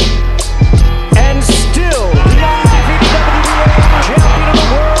 And still, the undefeated WBA champion of the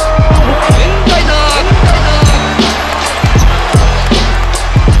world.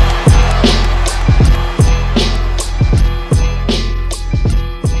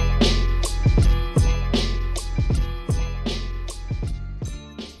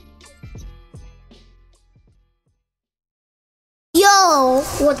 Yo,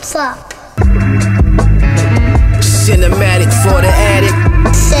 what's up? Cinematic for the addict.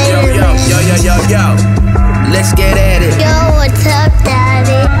 Yo. Let's get at it. Yo, what's up,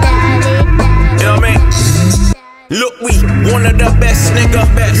 daddy? You know what I mean? Look, we one of the best, nigga.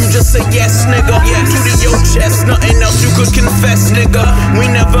 You just say yes, nigga. To the your chest, nothing else you could confess, nigga. We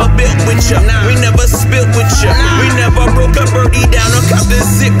never built with ya, we never spit with ya, we never broke a birdie down or copped a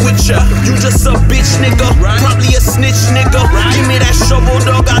zip with ya. You just a bitch, nigga. Probably a snitch, nigga. Give me that shovel,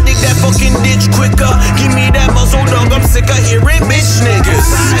 dog. I dig that fucking ditch quicker. Give me that muzzle, dog. I'm sick of hearing bitch niggas.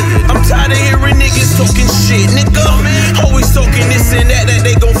 I'm tired of hearing niggas talking shit, nigga. Always talking this and that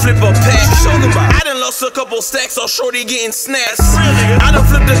they gon' flip a pack. I done lost a couple stacks, so shorty getting snacks. I done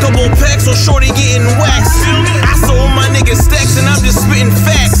flipped a couple packs, so shorty getting waxed. I sold my niggas stacks and I'm just spitting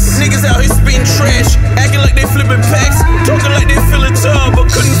facts. Niggas out here spitting trash, acting like they flipping packs, talking like they fill a tub but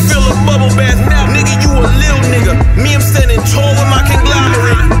couldn't fill a bubble bath. Now, nigga, you a little nigga. Me, I'm standing tall with my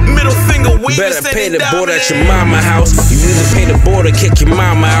conglomerate. Middle finger waving, better pay to board that at your mama house. You either paint a board or kick your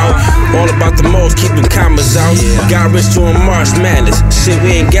mama out. All about the most, keeping commas out. Got rich doing March Madness. Shit,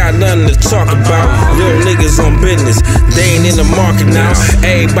 we ain't got nothing to talk about. Real niggas on business, they ain't in the market now.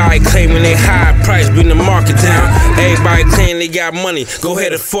 Everybody claiming they high price, bring the market down. Everybody claiming they got money, go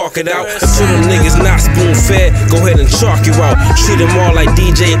ahead and fork it out. Until them niggas not spoon fed, go ahead and chalk you out. Treat them all like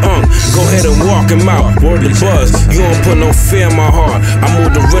DJ Unk, go ahead and walk him out. Word the buzz, you don't put no fear in my heart. I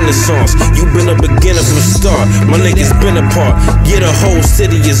moved the Renaissance, you been a beginner from the start. My niggas been apart, get a whole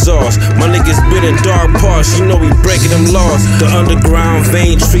city is ours. My niggas been in dark parts, you know we breaking them laws. The underground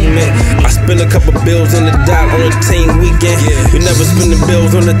vein treatment, I spend a couple bills in the dock on a team weekend. You never spend the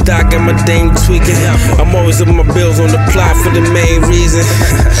bills on the dock, got my dame tweaking. I'm always with my bills on the plot for the main reason.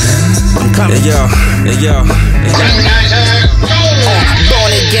 I'm coming. Hey yo.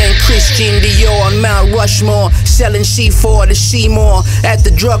 Born again Christian Dior on Mount Rushmore, selling C4 to Seymour at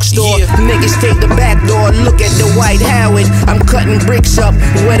the drugstore. Niggas take the back door, look at the white Howard. I'm cutting bricks up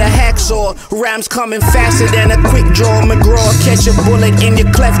with a hacksaw. Rhymes coming faster than a quick draw. McGraw, catch a bullet in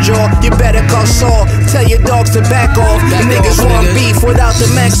your cleft jaw. You better call Saul, tell your dogs to back off. Niggas want beef without the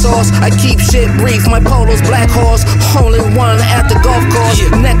mac sauce. I keep shit brief, my polo's black horse. Only one at the golf course.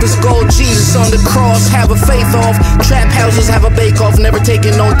 Necklace gold, Jesus on the cross. Have a faith off. Trap houses have a bake off. Never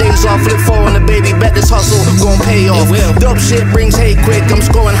taking no days off. Flip 4 on the baby, bet this hustle gon' pay off. Dope shit brings hate quick, I'm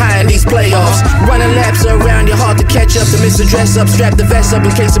scoring high in these playoffs. Running laps around, you're hard to catch up. To miss the dress up, strap the vest up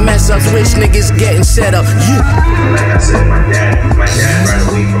in case of mess ups. Rich niggas getting set up. Like I said, my dad ran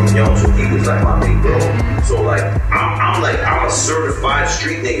away from young, so he was like my big bro. So like, I'm a certified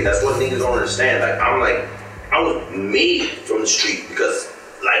street nigga. That's what niggas don't understand. Like, I was made from the street because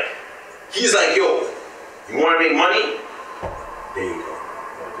like, he's like, yo, you wanna make money? There you go.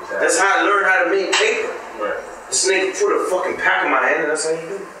 That's how I learned how to make paper. This nigga put a fucking pack in my hand and that's how you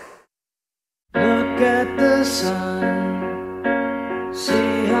do it. Look at the sun,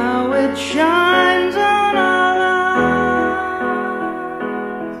 see how it shines on our lives.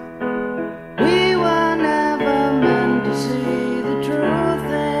 We were never meant to see the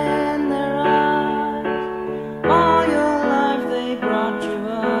truth in their eyes. All your life they brought you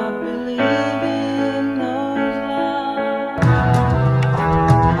up believing those lies.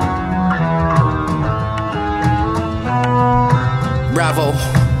 Bravo.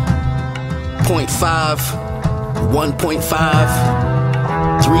 0.5, 1.5,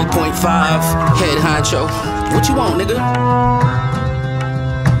 3.5, head honcho. What you want, nigga?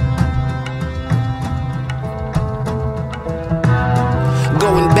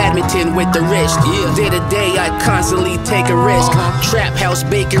 Going badminton with the wrist. Day to day, I constantly take a risk. Trap house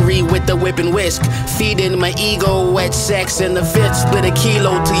bakery with the whip and whisk. Feeding my ego, wet sex in the fifth. Split a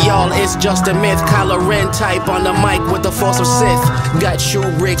kilo to y'all, it's just a myth. Kylo Ren type on the mic with the force of Sith. Got shoe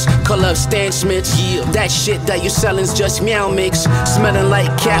bricks, color of Stan Smiths. That shit that you selling's just meow mix. Smelling like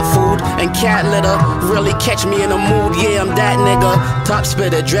cat food and cat litter. Really catch me in a mood, yeah, I'm that nigga. Top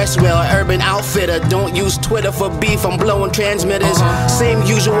spitter, dress well, urban outfitter. Don't use Twitter for beef, I'm blowing transmitters. Same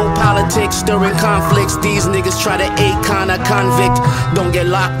usual politics, stirring conflicts. These niggas try to Akon a convict. Don't get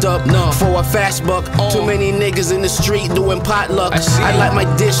locked up for a fast buck. Too many niggas in the street doing potluck. I like my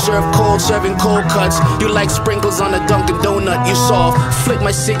dish served cold, serving cold cuts. You like sprinkles on a Dunkin' Donut, you soft. Flick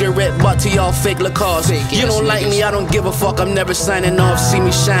my cigarette butt to y'all fake Lacoste. You don't like me, I don't give a fuck, I'm never signing off. See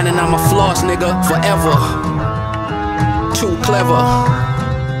me shining, I'm a floss nigga, forever. Too clever.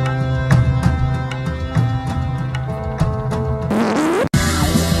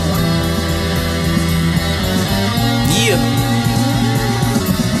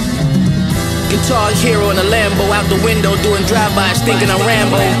 Guitar hero in a Lambo, out the window doing drive-bys, thinking I'm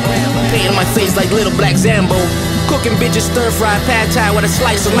Rambo. Painting my face like little black Zambo. Cooking bitches stir-fried pad thai with a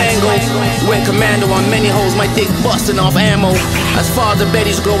slice of mango. Went commando on many hoes, my dick busting off ammo. As far as the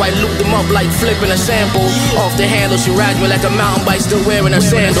Bettys go, I loop them up like flipping a sample. Off the handle, she rides me like a mountain bike, still wearing her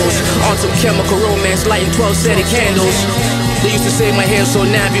sandals. On some chemical romance, lighting 12 steady candles. They used to say my hair so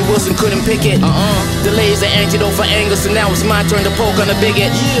nappy, Wilson couldn't pick it. Delays the antidote for anger, so now it's my turn to poke on a bigot.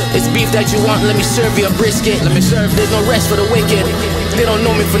 It's beef that you want, let me serve you a brisket. There's no rest for the wicked. They don't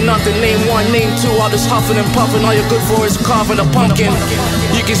know me for nothing. Name one, name two, all this huffing and puffing. All you're good for is coughing a pumpkin.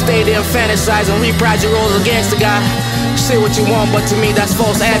 You can stay there and fantasize and reprise your roles against the guy. Say what you want, but to me that's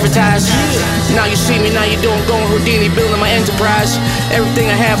false advertised. Now you see me, now you don't. Going Houdini, building my enterprise. Everything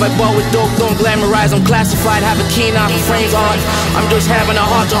I have I bought with dope, don't glamorize. I'm classified, have a keen eye for frames art. I'm just having a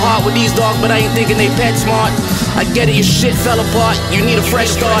heart-to-heart with these dogs, but I ain't thinking they pet smart. I get it, your shit fell apart, you need a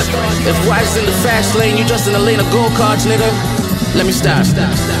fresh start. If Wyze's in the fast lane, you just in the lane of go-karts, nigga. Let me stop.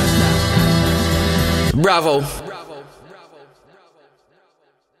 Bravo.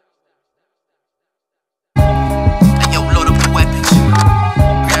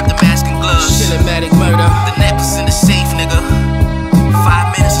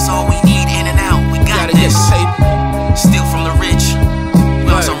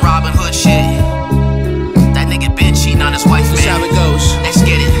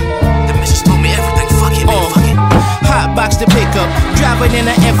 hopping in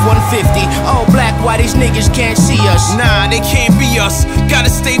a F-150. All black, why these niggas can't see us? Nah, they can't be us. Gotta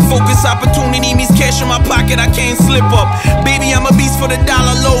stay focused, opportunity means cash in my pocket, I can't slip up. Baby, I'm a beast for the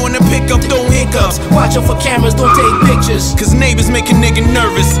dollar low in the pickup, don't hiccups. Watch out for cameras, don't take pictures. Cause neighbors make a nigga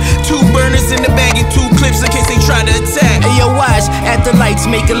nervous. 2 burners in the bag and 2 clips in case they try to attack. Hey yo, Wyze, at the lights,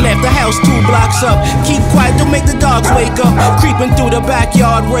 make a left, the house 2 blocks up. Keep quiet, don't make the dogs wake up. Creeping through the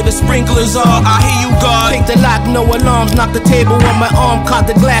backyard where the sprinklers are. I hear you, God. Take the lock, no alarms, knock the table on my arm, caught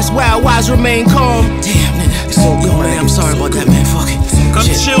the glass, wow, Wyze remain calm. Damn, nigga, yo, man, I'm sorry about that, man, fuck it. I'm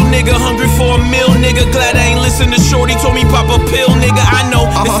chill, nigga, hungry for a meal, nigga. Glad I ain't listen to Shorty, told me pop a pill, nigga. I know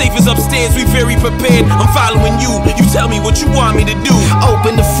the safe is upstairs, we very prepared. I'm following you, you tell me what you want me to do.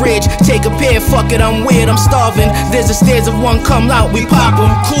 Open the fridge, take a pair, fuck it, I'm weird, I'm starving. There's a stairs, if one come out, we pop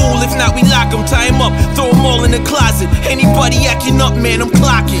them. Cool, if not, we lock them, tie them up, throw them all in the closet. Anybody acting up, man, I'm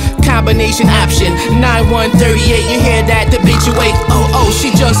clocking. Combination option, 9138, you hear that, the bitch you wait. Oh,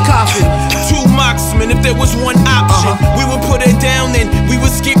 she just coughing. 2 marksmen, if there was one option, we would put her down, then we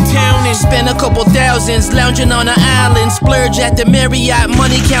would skip town and spend a couple thousands lounging on an island. Splurge at the Marriott,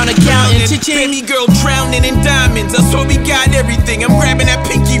 money count accountant. Baby girl drowning in diamonds, I saw we got everything. I'm grabbing that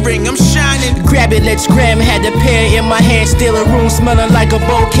pinky ring, I'm shining. Grab it, let's grab. Had the pair in my hand, still a room smelling like a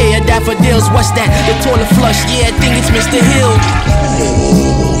bouquet of daffodils. What's that? The toilet flush, yeah, I think it's Mr. Hill.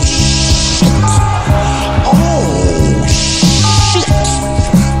 Oh shit, oh shit.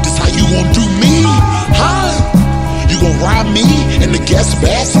 This how you gon' do me, huh? You gon' rob me in the guest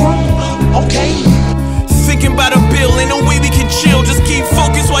bathroom? Okay. Thinking about a bill, ain't no way we can chill. Just keep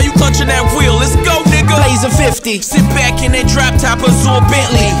focused while you clutching that wheel. Let's go, nigga. Blaze a 50. Sit back in that drop top, absorb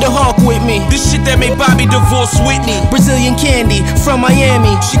Bentley. The Hawk with me. This shit that made Bobby divorce Whitney. Brazilian candy from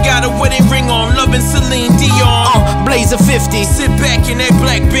Miami. She got a wedding ring on, loving Celine Dion. Blaze a 50. Sit back in that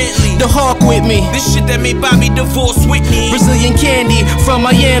black Bentley. The Hawk with me. This shit that made Bobby divorce Whitney. Brazilian candy from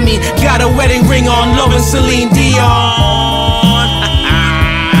Miami. Got a wedding ring on, loving Celine Dion.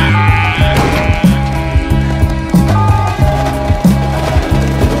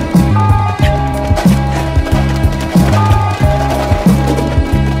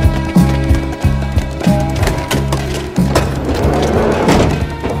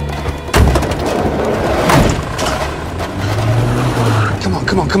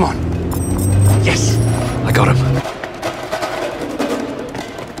 Come on. Yes, I got him.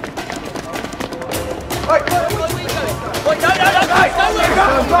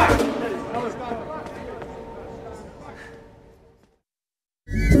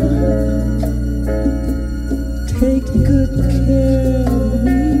 Take good care of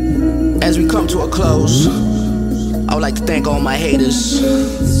me. As we come to a close, I would like to thank all my haters.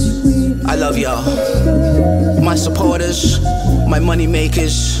 I love y'all. My supporters, my money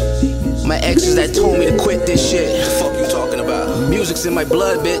makers, my exes that told me to quit this shit. Fuck you talking about? Music's in my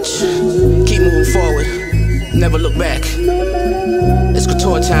blood, bitch. Keep moving forward. Never look back. It's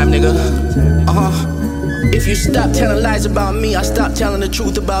couture time, nigga. If you stop telling lies about me, I stop telling the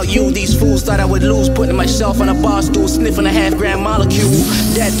truth about you. These fools thought I would lose, putting myself on a bar stool, sniffing a half-gram molecule.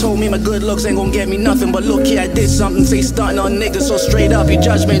 Dad told me my good looks ain't gonna get me nothing, but look here, I did something. Say stunting on niggas, so straight up, your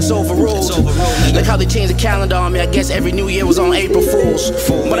judgment's overruled. Like how they changed the calendar on me, I guess every new year was on April Fools.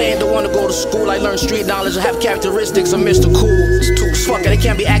 But I ain't the one to go to school, I learned street knowledge, I have characteristics of Mr. Cool. Fuck it, I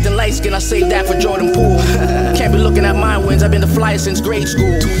can't be acting light skin, I saved that for Jordan Poole. Can't be looking at my wins, I've been the flyest since grade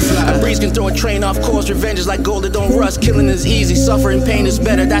school. A breeze can throw a train off course, revenge is like gold that don't rust. Killing is easy, suffering pain is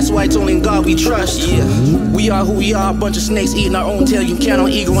better, that's why it's only in God we trust. Yeah, we are who we are, a bunch of snakes eating our own tail. You count on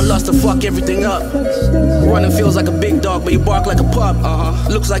ego and lust to fuck everything up. Running feels like a big dog, but you bark like a pup.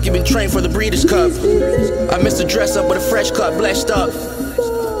 Looks like you've been trained for the Breeders' Cup. I missed the dress up with a fresh cut, blessed up.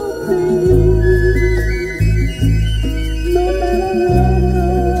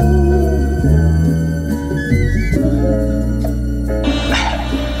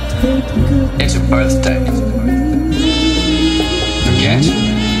 It's your birthday. Forget?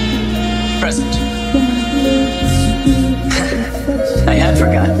 Present. I had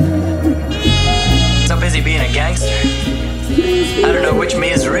forgotten. So busy being a gangster. I don't know which me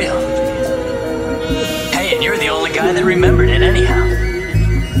is real. Hey, and you're the only guy that remembered it anyhow.